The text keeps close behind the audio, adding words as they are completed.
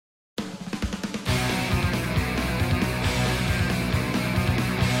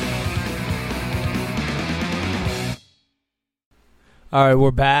All right,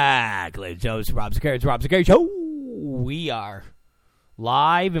 we're back, ladies and gentlemen. It's Rob Zacari. It's Rob Zacari Show. We are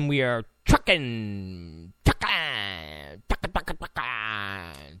live, and we are trucking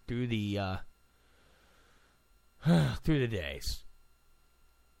through the days.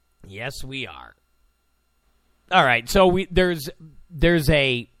 Yes, we are. All right, so there's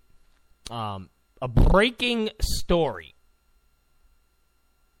a breaking story.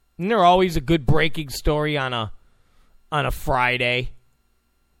 Isn't there always a good breaking story on a Friday?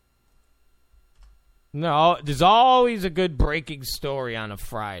 No, there's always a good breaking story on a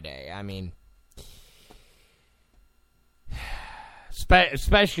Friday. I mean,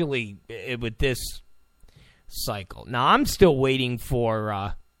 especially with this cycle. Now, I'm still waiting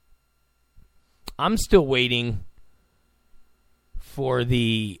for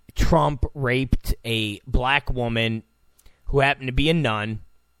the Trump raped a black woman who happened to be a nun,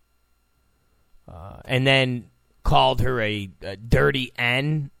 and then called her a dirty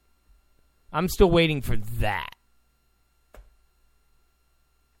N. I'm still waiting for that.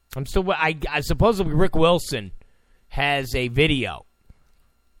 I supposedly Rick Wilson has a video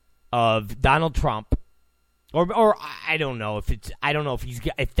of Donald Trump, or I don't know if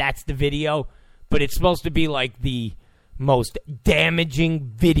that's the video, but it's supposed to be like the most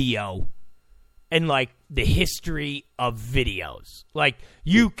damaging video in like the history of videos. Like,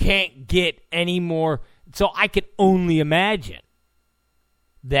 you can't get any more. So I could only imagine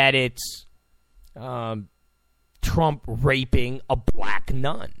that it's Trump raping a black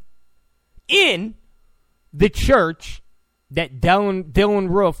nun in the church that Dylan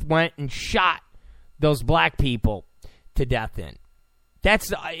Roof went and shot those black people to death in.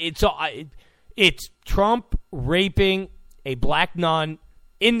 It's Trump raping a black nun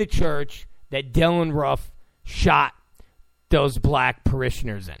in the church that Dylan Roof shot those black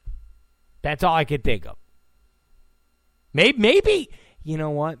parishioners in. That's all I could think of. Maybe you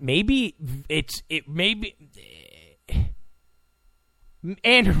know what? Maybe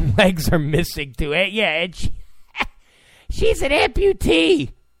and her legs are missing too. Yeah, and she's an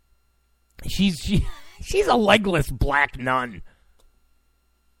amputee. She's a legless black nun.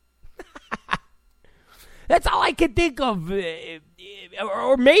 That's all I could think of.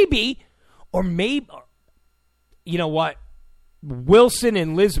 Or maybe, you know what? Wilson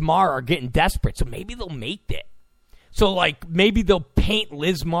and Liz Marr are getting desperate, so maybe they'll make it. So, like, maybe they'll paint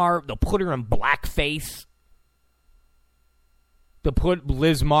Liz Marr, they'll put her in blackface. They'll put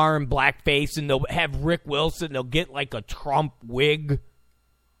Liz Marr in blackface, and they'll have Rick Wilson, they'll get, like, a Trump wig,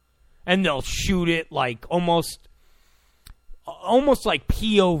 and they'll shoot it, like, almost like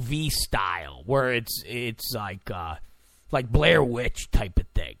POV style, where it's like Blair Witch type of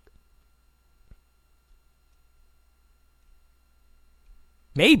thing.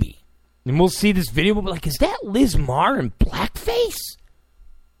 Maybe. And we'll see this video, we'll be like, is that Liz Marr in blackface?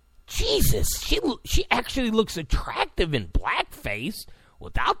 Jesus, she actually looks attractive in blackface.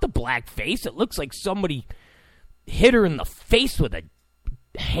 Without the blackface, it looks like somebody hit her in the face with a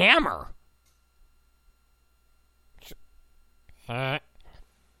hammer. I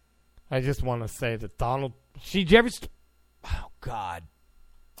just want to say that oh, God.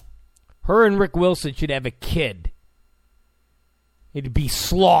 Her and Rick Wilson should have a kid. It'd be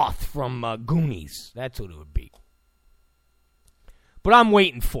Sloth from Goonies. That's what it would be. But I'm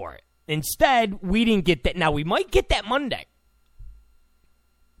waiting for it. Instead, we didn't get that. Now, we might get that Monday.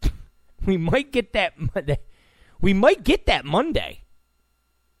 We might get that Monday.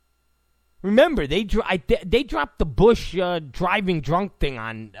 Remember, they dropped the Bush driving drunk thing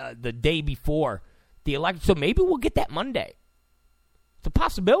on the day before the election. So maybe we'll get that Monday. It's a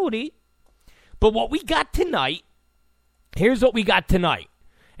possibility. But what we got tonight, here's what we got tonight.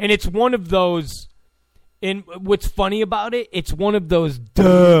 And it's one of those, and what's funny about it, it's one of those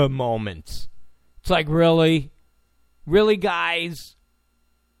duh moments. It's like, really? Really, guys?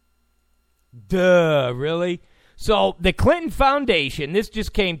 Duh, really? So the Clinton Foundation, this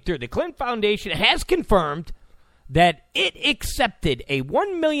just came through. The Clinton Foundation has confirmed that it accepted a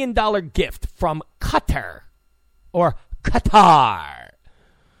 $1 million gift from Qatar, or Qatar.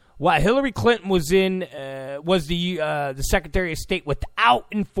 While Hillary Clinton was the Secretary of State without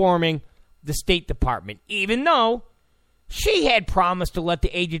informing the State Department, even though she had promised to let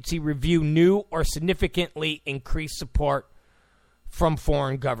the agency review new or significantly increased support from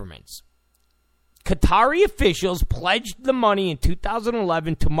foreign governments. Qatari officials pledged the money in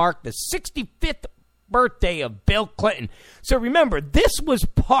 2011 to mark the 65th birthday of Bill Clinton. So remember, this was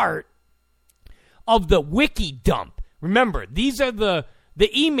part of the wiki dump. Remember, these are the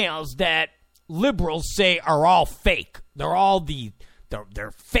emails that liberals say are all fake. They're all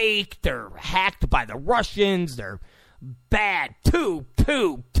they're fake. They're hacked by the Russians. They're Bad. Two.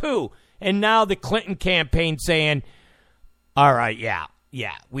 And now the Clinton campaign saying, all right, yeah,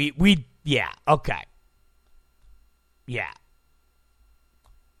 okay. Yeah.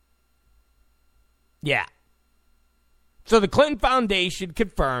 So the Clinton Foundation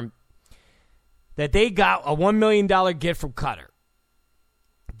confirmed that they got a $1 million gift from Qatar.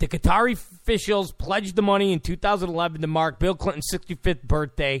 The Qatari officials pledged the money in 2011 to mark Bill Clinton's 65th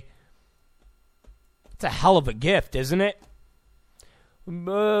birthday. It's a hell of a gift, isn't it?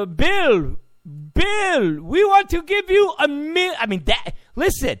 Bill, we want to give you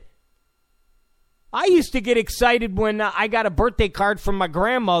listen, I used to get excited when I got a birthday card from my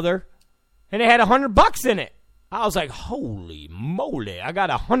grandmother and it had $100 in it. I was like, holy moly, I got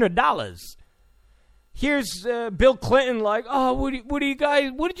 $100. Here's Bill Clinton like, oh, what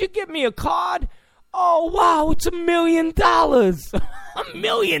did you give me, a card? Oh, wow, it's $1 million. $1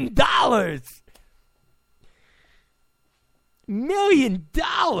 million. $1 million.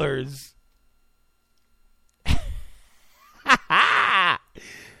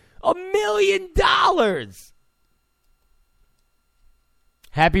 $1 million.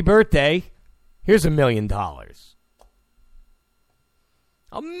 Happy birthday. Here's $1 million. $1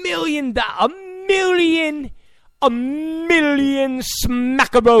 million. A million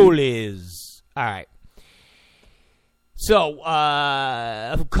smackaroles. All right. So,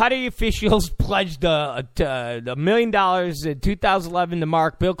 Qatar officials pledged $1 million in 2011 to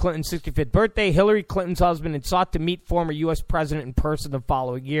mark Bill Clinton's 65th birthday. Hillary Clinton's husband had sought to meet former U.S. president in person the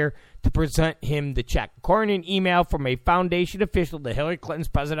following year to present him the check. According to an email from a foundation official to Hillary Clinton's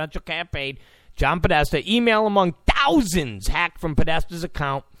presidential campaign, John Podesta, email among thousands hacked from Podesta's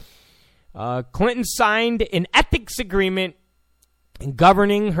account. Clinton signed an ethics agreement in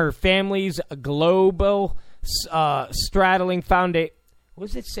governing her family's global straddling foundation. What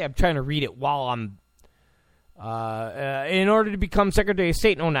does it say? I'm trying to read it while I'm in order to become Secretary of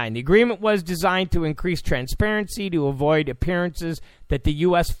State in 2009. The agreement was designed to increase transparency to avoid appearances that the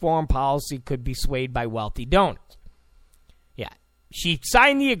U.S. foreign policy could be swayed by wealthy donors. Yeah. She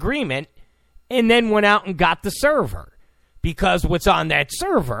signed the agreement and then went out and got the server because what's on that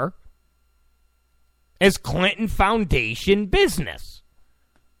server is Clinton Foundation business.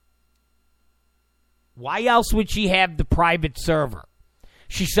 Why else would she have the private server?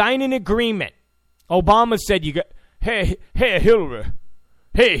 She signed an agreement. Obama said, hey, Hillary,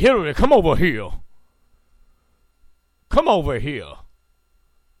 come over here. Come over here.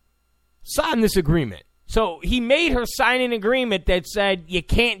 Sign this agreement. So he made her sign an agreement that said you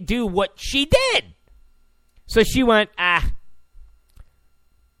can't do what she did. So she went,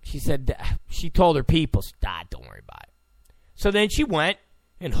 She said, she told her people, don't worry about it. So then she went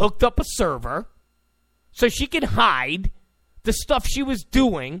and hooked up a server so she could hide the stuff she was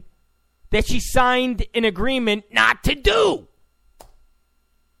doing that she signed an agreement not to do.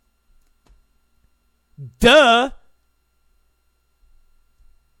 Duh.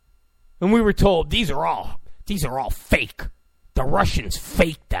 And we were told these are all fake. The Russians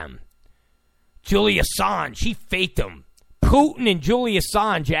faked them. Julia Assange, she faked them. Putin and Julia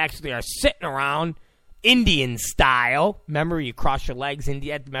Assange actually are sitting around Indian style. Remember, you cross your legs.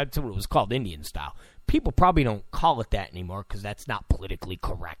 That's what it was called, Indian style. People probably don't call it that anymore because that's not politically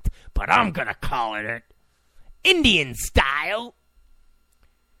correct. But I'm going to call it Indian style.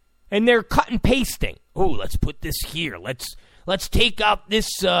 And they're cut and pasting. Oh, let's put this here. Let's take out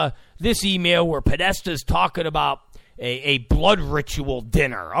this email where Podesta's talking about a blood ritual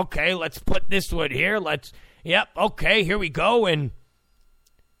dinner. Okay, let's put this one here. Yep, okay, here we go. And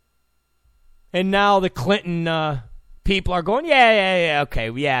now the Clinton people are going, yeah, okay,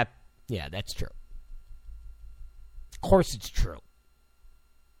 yeah, that's true. Of course it's true.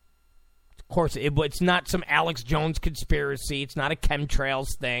 Of course, it's not some Alex Jones conspiracy. It's not a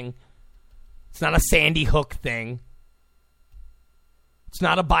chemtrails thing. It's not a Sandy Hook thing. It's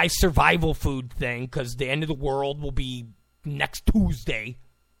not a buy survival food thing because the end of the world will be next Tuesday.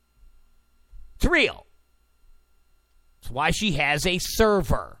 It's real. That's why she has a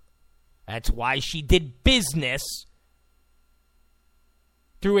server. That's why she did business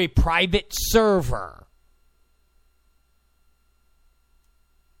through a private server.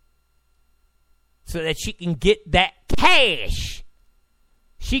 So that she can get that cash.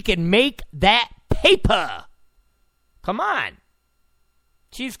 She can make that paper. Come on.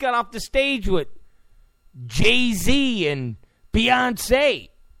 She's got off the stage with Jay-Z and Beyonce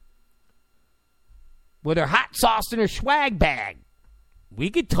with her hot sauce in her swag bag. We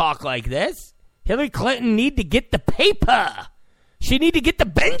could talk like this. Hillary Clinton need to get the paper. She need to get the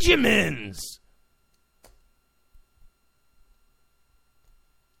Benjamins.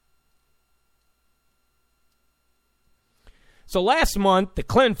 So last month, the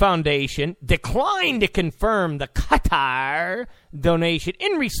Clinton Foundation declined to confirm the Qatar donation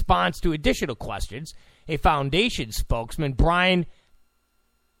in response to additional questions. A foundation spokesman, Brian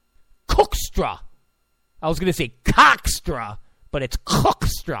Cookstra, I was going to say Cockstra, but it's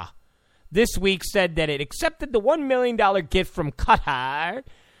Cookstra, this week said that it accepted the $1 million gift from Qatar,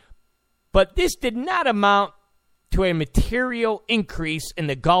 but this did not amount to a material increase in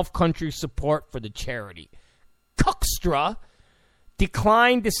the Gulf country's support for the charity. Cookstra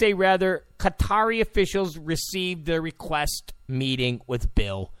declined to say rather Qatari officials received the request meeting with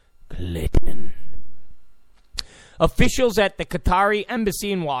Bill Clinton. Officials at the Qatari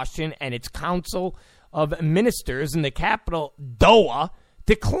embassy in Washington and its council of ministers in the capital, Doha,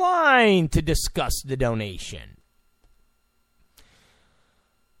 declined to discuss the donation.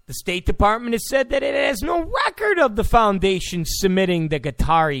 The State Department has said that it has no record of the foundation submitting the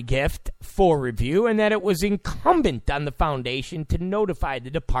Qatari gift for review and that it was incumbent on the foundation to notify the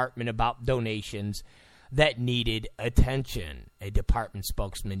department about donations that needed attention. A department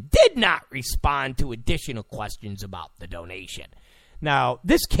spokesman did not respond to additional questions about the donation. Now,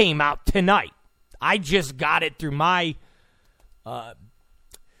 this came out tonight. I just got it through my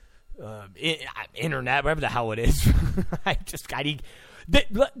internet, whatever the hell it is.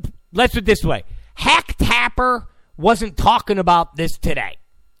 Let's put it this way. Hack Tapper wasn't talking about this today.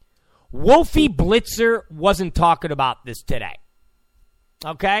 Wolfie Blitzer wasn't talking about this today.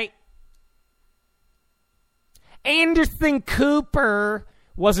 Okay? Anderson Cooper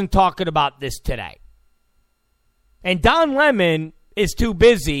wasn't talking about this today. And Don Lemon is too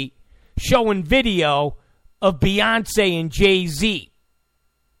busy showing video of Beyonce and Jay-Z.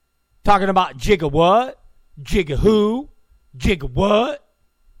 Talking about jigga what? Jigga who? Jigga what?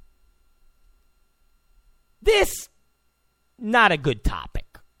 This, not a good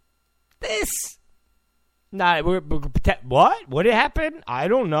topic. This, not, what? What happened? I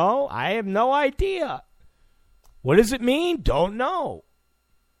don't know. I have no idea. What does it mean? Don't know.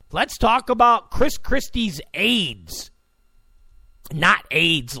 Let's talk about Chris Christie's AIDS. Not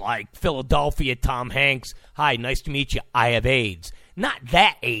AIDS like Philadelphia Tom Hanks. Hi, nice to meet you. I have AIDS. Not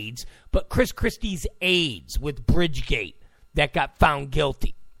that AIDS, but Chris Christie's AIDS with Bridgegate that got found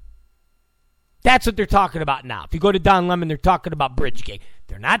guilty. That's what they're talking about now. If you go to Don Lemon, they're talking about Bridgegate.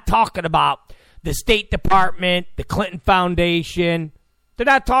 They're not talking about the State Department, the Clinton Foundation. They're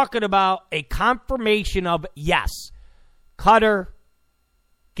not talking about a confirmation of, yes, Qatar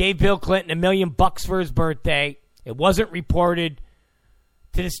gave Bill Clinton $1 million for his birthday. It wasn't reported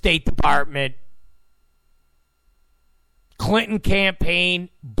to the State Department. Clinton campaign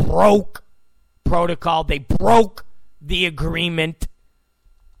broke protocol. They broke the agreement.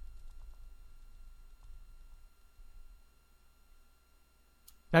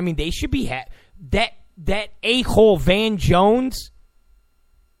 I mean, they should be that a-hole Van Jones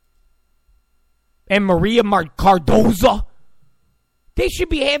and Maria Cardoza, they should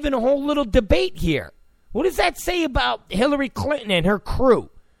be having a whole little debate here. What does that say about Hillary Clinton and her crew?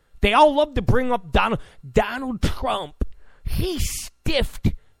 They all love to bring up Donald Trump. He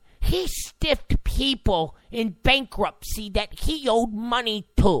stiffed people in bankruptcy that he owed money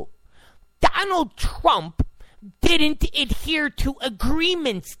to. Donald Trump didn't adhere to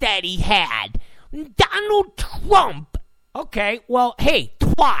agreements that he had. Donald Trump. Okay, well, hey,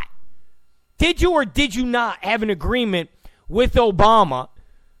 twat. Did you or did you not have an agreement with Obama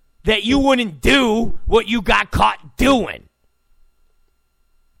that you wouldn't do what you got caught doing?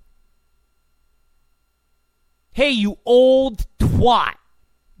 Hey, you old twat.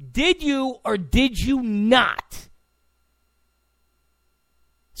 Did you or did you not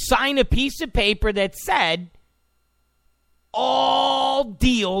sign a piece of paper that said all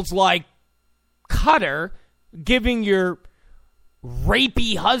deals like Qatar giving your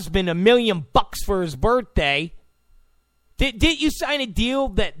rapey husband $1 million for his birthday? Did you sign a deal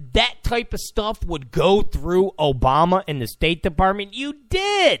that type of stuff would go through Obama and the State Department? You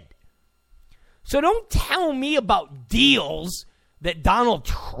did. So don't tell me about deals that Donald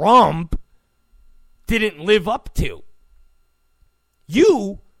Trump didn't live up to.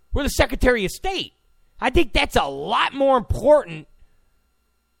 You were the Secretary of State. I think that's a lot more important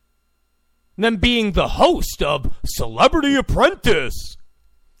than being the host of Celebrity Apprentice.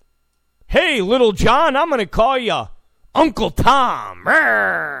 Hey, Little John, I'm going to call you Uncle Tom.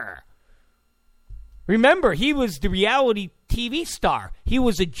 Remember, he was the reality TV star. He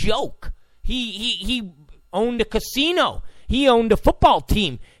was a joke. He owned a casino. He owned a football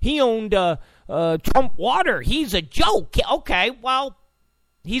team. He owned Trump Water. He's a joke. Okay, well,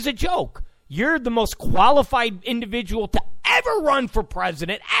 he's a joke. You're the most qualified individual to ever run for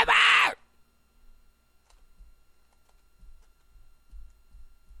president, ever.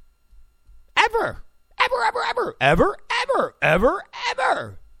 ever, ever, ever,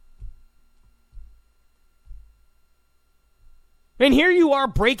 ever. And here you are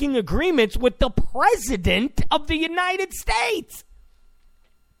breaking agreements with the President of the United States.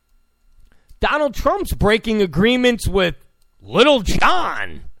 Donald Trump's breaking agreements with Little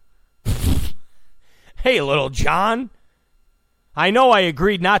John. Hey, Little John. I know I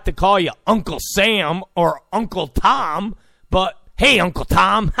agreed not to call you Uncle Sam or Uncle Tom, but hey, Uncle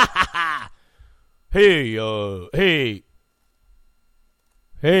Tom. Hey, you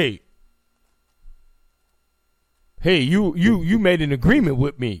made an agreement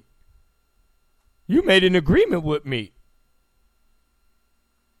with me. You made an agreement with me.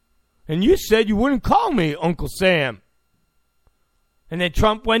 And you said you wouldn't call me Uncle Sam. And then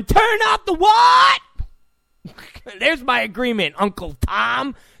Trump went, turn off the what? There's my agreement, Uncle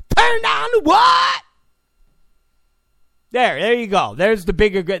Tom. Turn down the what? There you go. There's the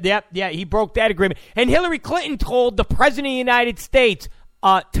big agreement. Yeah, he broke that agreement. And Hillary Clinton told the President of the United States,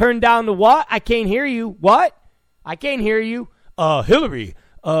 turn down the what? I can't hear you. What? I can't hear you. Hillary,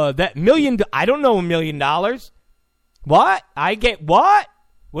 that I don't know $1 million. What? I get what?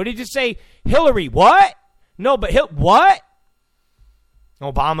 What did you say? Hillary, what? No, but what?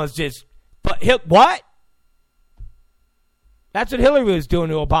 Obama's just, what? That's what Hillary was doing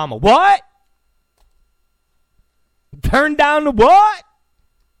to Obama. What? Turn down the what?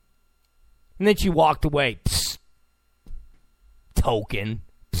 And then she walked away. Psst. Token.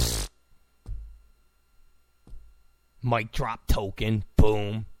 Psst. Mic drop token.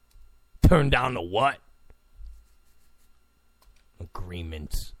 Boom. Turn down the what?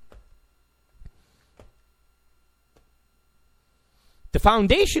 Agreements. The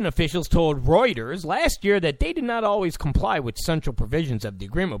foundation officials told Reuters last year that they did not always comply with central provisions of the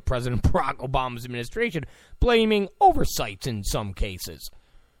agreement with President Barack Obama's administration, blaming oversights in some cases.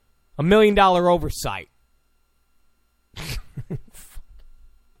 $1 million oversight. These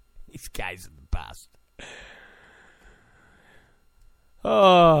guys are the best.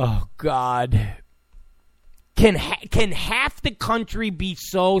 Oh, God. Can half the country be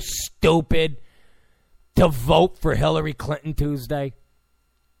so stupid to vote for Hillary Clinton Tuesday?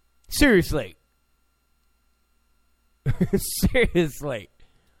 Seriously. Seriously.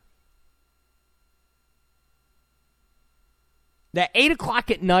 At 8 o'clock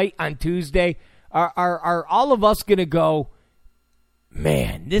at night on Tuesday, are all of us going to go,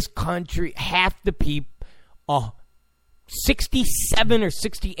 man, this country, half the people, 67 or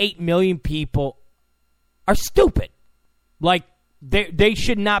 68 million people are stupid. Like, they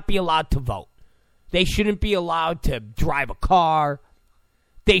should not be allowed to vote. They shouldn't be allowed to drive a car.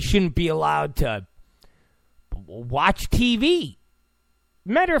 They shouldn't be allowed to watch TV.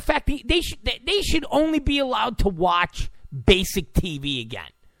 Matter of fact, they should only be allowed to watch basic TV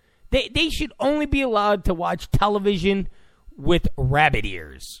again. They should only be allowed to watch television with rabbit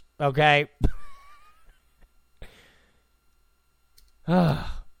ears. Okay?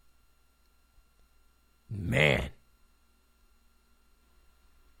 Man.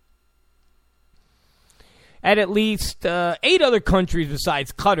 At least 8 other countries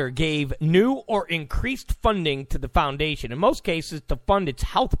besides Qatar gave new or increased funding to the foundation, in most cases to fund its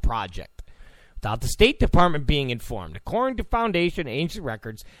health project, without the State Department being informed. According to Foundation ancient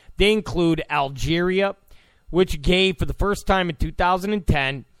records, they include Algeria, which gave for the first time in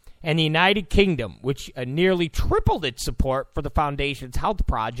 2010, and the United Kingdom, which nearly tripled its support for the foundation's health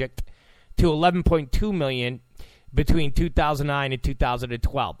project to $11.2 million between 2009 and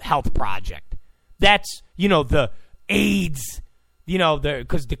 2012. Health project. That's, the AIDS,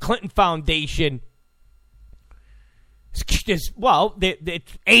 because the Clinton Foundation, it's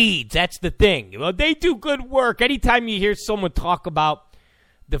AIDS, that's the thing. Well, they do good work. Anytime you hear someone talk about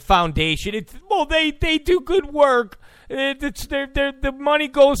the foundation, they do good work. The money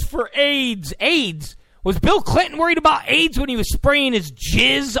goes for AIDS. AIDS? Was Bill Clinton worried about AIDS when he was spraying his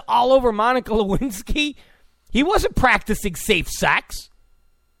jizz all over Monica Lewinsky? He wasn't practicing safe sex.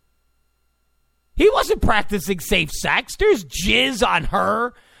 He wasn't practicing safe sex. There's jizz on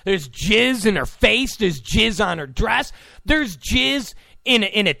her. There's jizz in her face. There's jizz on her dress. There's jizz in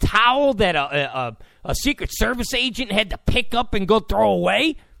a towel that a Secret Service agent had to pick up and go throw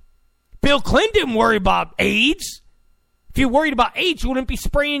away. Bill Clinton didn't worry about AIDS. If you worried about AIDS, you wouldn't be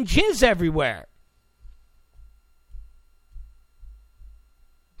spraying jizz everywhere.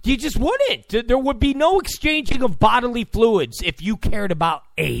 You just wouldn't. There would be no exchanging of bodily fluids if you cared about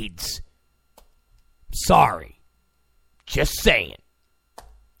AIDS. Sorry. Just saying.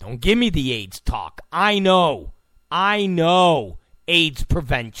 Don't give me the AIDS talk. I know AIDS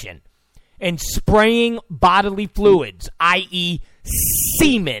prevention. And spraying bodily fluids, i.e.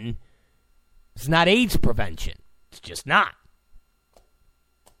 semen, is not AIDS prevention. just not.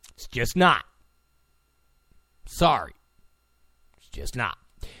 It's just not. Sorry. It's just not.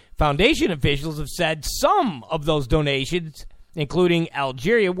 Foundation officials have said some of those donations, including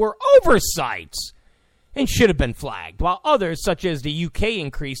Algeria, were oversights and should have been flagged, while others, such as the UK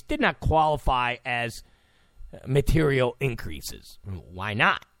increase, did not qualify as material increases. Why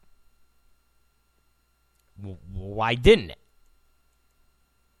not? Why didn't it?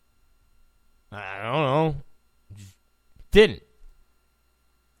 I don't know. Just didn't.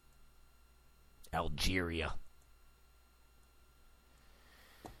 Algeria.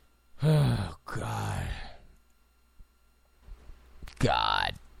 Oh, God.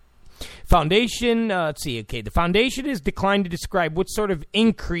 Foundation, let's see, okay. The foundation has declined to describe what sort of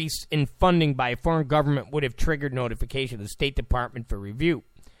increase in funding by a foreign government would have triggered notification of the State Department for review.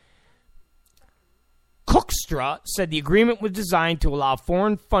 Cookstra said the agreement was designed to allow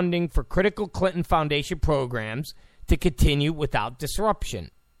foreign funding for critical Clinton Foundation programs to continue without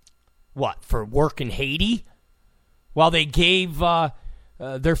disruption. What, for work in Haiti? While they gave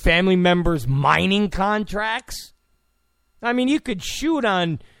their family members mining contracts? I mean, you could shoot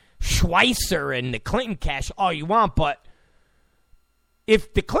on Schweitzer and the Clinton cash all you want, but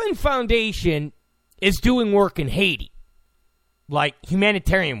if the Clinton Foundation is doing work in Haiti, like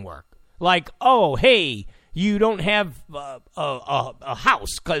humanitarian work, like, oh, hey, you don't have a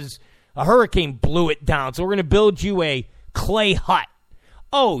house because a hurricane blew it down, so we're going to build you a clay hut.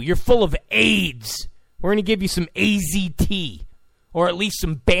 Oh, you're full of AIDS. We're going to give you some AZT, or at least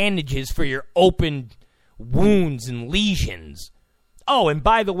some bandages for your open wounds and lesions. Oh, and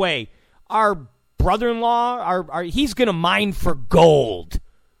by the way, our brother-in-law, he's going to mine for gold.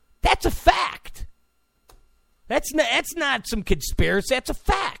 That's a fact. That's not some conspiracy. That's a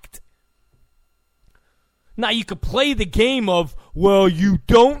fact. Now, you could play the game of, well, you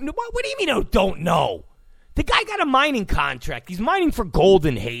don't know. What do you mean I don't know? The guy got a mining contract. He's mining for gold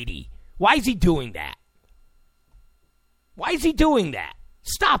in Haiti. Why is he doing that? Why is he doing that?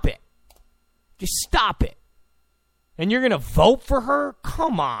 Stop it. Just stop it. And you're going to vote for her?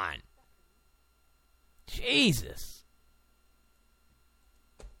 Come on. Jesus.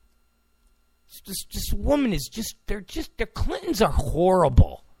 This woman is their Clintons are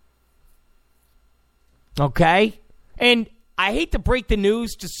horrible. Okay? And I hate to break the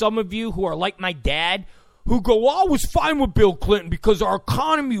news to some of you who are like my dad, who go, well, I was fine with Bill Clinton because our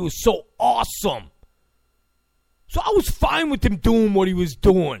economy was so awesome. So I was fine with him doing what he was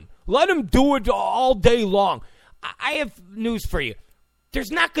doing. Let him do it all day long. I have news for you. There's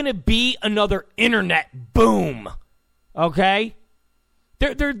not going to be another internet boom. Okay?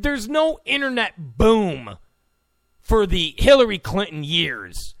 There's no internet boom for the Hillary Clinton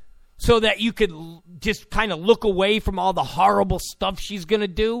years so that you could just kind of look away from all the horrible stuff she's going to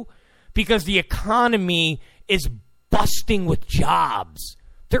do because the economy is busting with jobs.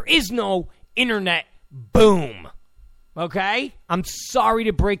 There is no internet boom. Okay? I'm sorry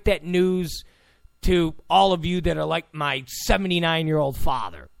to break that news to all of you that are like my 79-year-old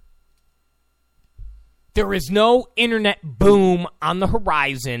father. There is no internet boom on the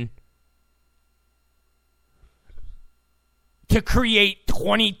horizon to create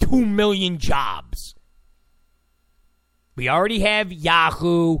 22 million jobs. We already have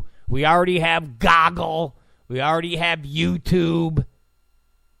Yahoo. We already have Goggle. We already have YouTube.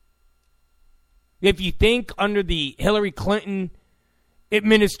 If you think under the Hillary Clinton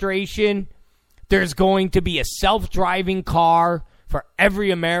administration there's going to be a self-driving car for every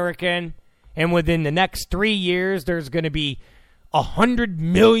American, and within the next 3 years there's going to be 100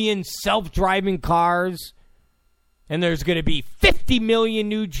 million self-driving cars, and there's going to be 50 million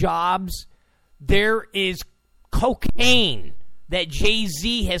new jobs, there is cocaine that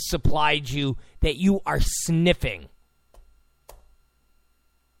Jay-Z has supplied you that you are sniffing.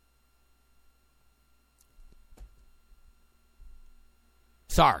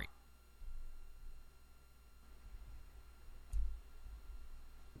 Sorry.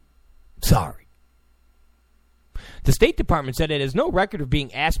 The State Department said it has no record of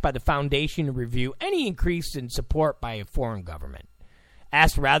being asked by the foundation to review any increase in support by a foreign government.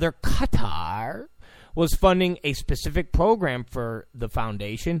 Asked rather, Qatar was funding a specific program for the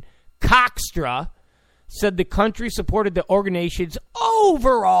foundation. Cookstra said the country supported the organization's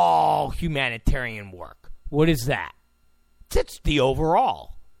overall humanitarian work. What is that? It's the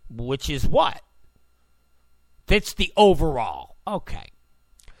overall, which is what? It's the overall. Okay.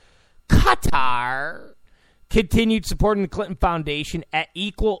 Qatar continued supporting the Clinton Foundation at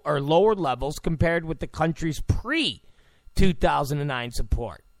equal or lower levels compared with the country's pre-2009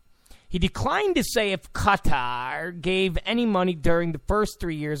 support. He declined to say if Qatar gave any money during the first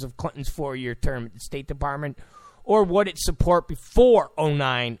 3 years of Clinton's 4-year term at the State Department or what its support before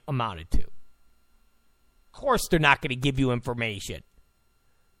 '09 amounted to. Of course they're not going to give you information.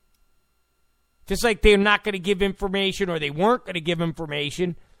 Just like they're not going to give information, or they weren't going to give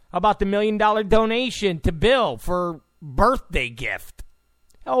information about the $1 million donation to Bill for birthday gift.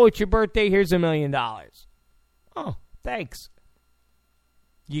 Oh, it's your birthday, here's $1 million. Oh, thanks.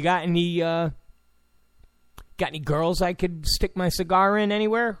 You got any girls I could stick my cigar in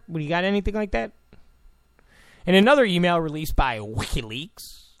anywhere? You got anything like that? In another email released by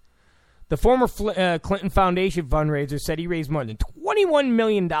WikiLeaks, the former Clinton Foundation fundraiser said he raised more than $21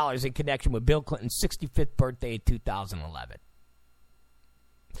 million in connection with Bill Clinton's 65th birthday in 2011.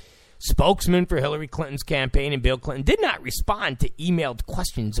 Spokesman for Hillary Clinton's campaign and Bill Clinton did not respond to emailed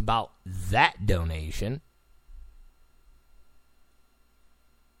questions about that donation.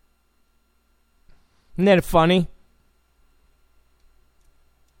 Isn't that funny?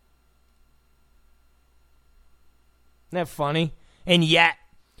 Isn't that funny? And yet,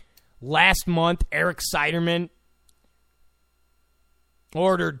 last month, Eric Siderman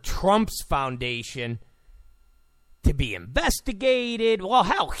ordered Trump's foundation to be investigated. Well,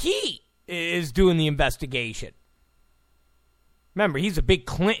 hell, he is doing the investigation. Remember, he's a big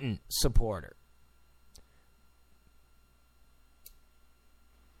Clinton supporter.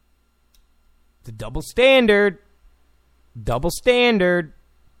 It's a double standard. Double standard.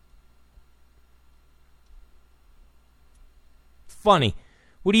 Funny.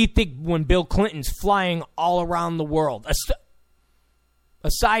 What do you think when Bill Clinton's flying all around the world?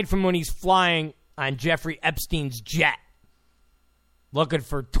 Aside from when he's flying on Jeffrey Epstein's jet, looking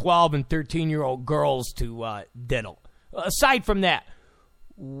for 12 and 13-year-old girls to diddle. Aside from that,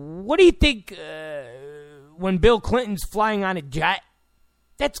 what do you think when Bill Clinton's flying on a jet?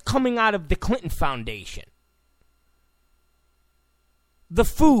 That's coming out of the Clinton Foundation. The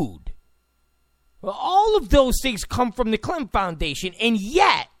food. All of those things come from the Clinton Foundation, and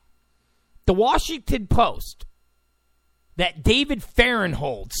yet the Washington Post, that David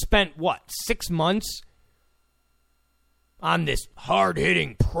Fahrenthold spent, 6 months on this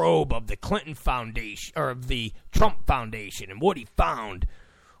hard-hitting probe of the Clinton Foundation, or of the Trump Foundation, and what he found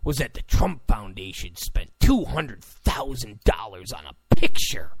was that the Trump Foundation spent $200,000 on a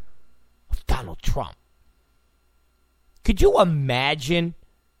picture of Donald Trump. Could you imagine?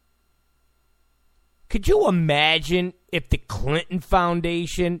 Could you imagine if the Clinton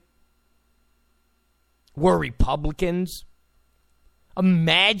Foundation were Republicans?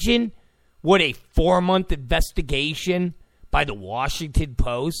 Imagine what a 4-month investigation by the Washington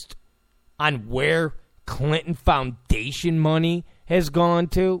Post on where Clinton Foundation money has gone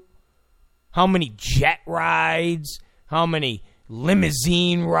to. How many jet rides? How many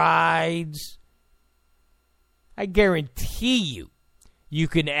limousine rides? I guarantee you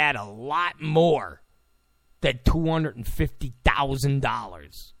can add a lot more than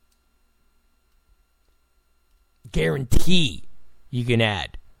 $250,000. Guarantee you can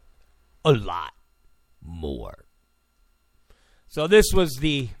add a lot more. So this was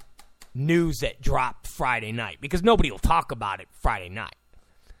the news that dropped Friday night, because nobody will talk about it Friday night.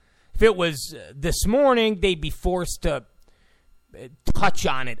 If it was this morning, they'd be forced to touch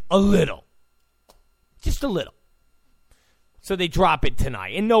on it a little. Just a little. So they drop it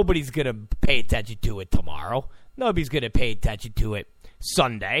tonight, and nobody's going to pay attention to it tomorrow. Nobody's going to pay attention to it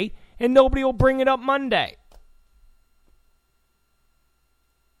Sunday, and nobody will bring it up Monday.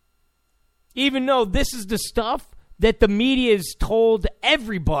 Even though this is the stuff that the media has told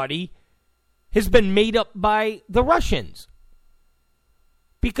everybody has been made up by the Russians.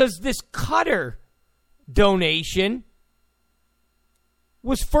 Because this Qatar donation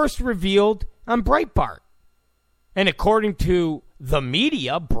was first revealed on Breitbart. And according to the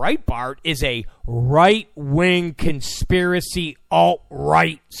media, Breitbart is a right-wing conspiracy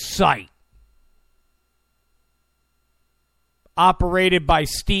alt-right site operated by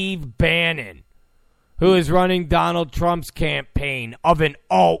Steve Bannon, who is running Donald Trump's campaign of an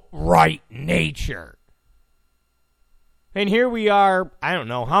alt-right nature. And here we are, I don't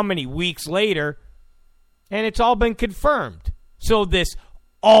know how many weeks later, and it's all been confirmed. So this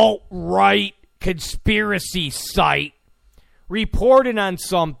alt-right conspiracy site reported on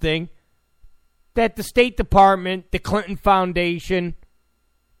something that the State Department, the Clinton Foundation,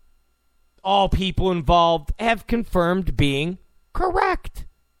 all people involved have confirmed being correct.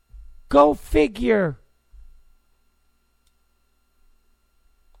 Go figure.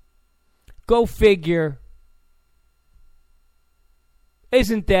 Go figure.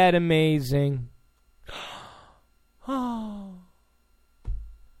 Isn't that amazing? Oh,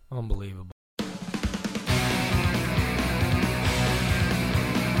 unbelievable.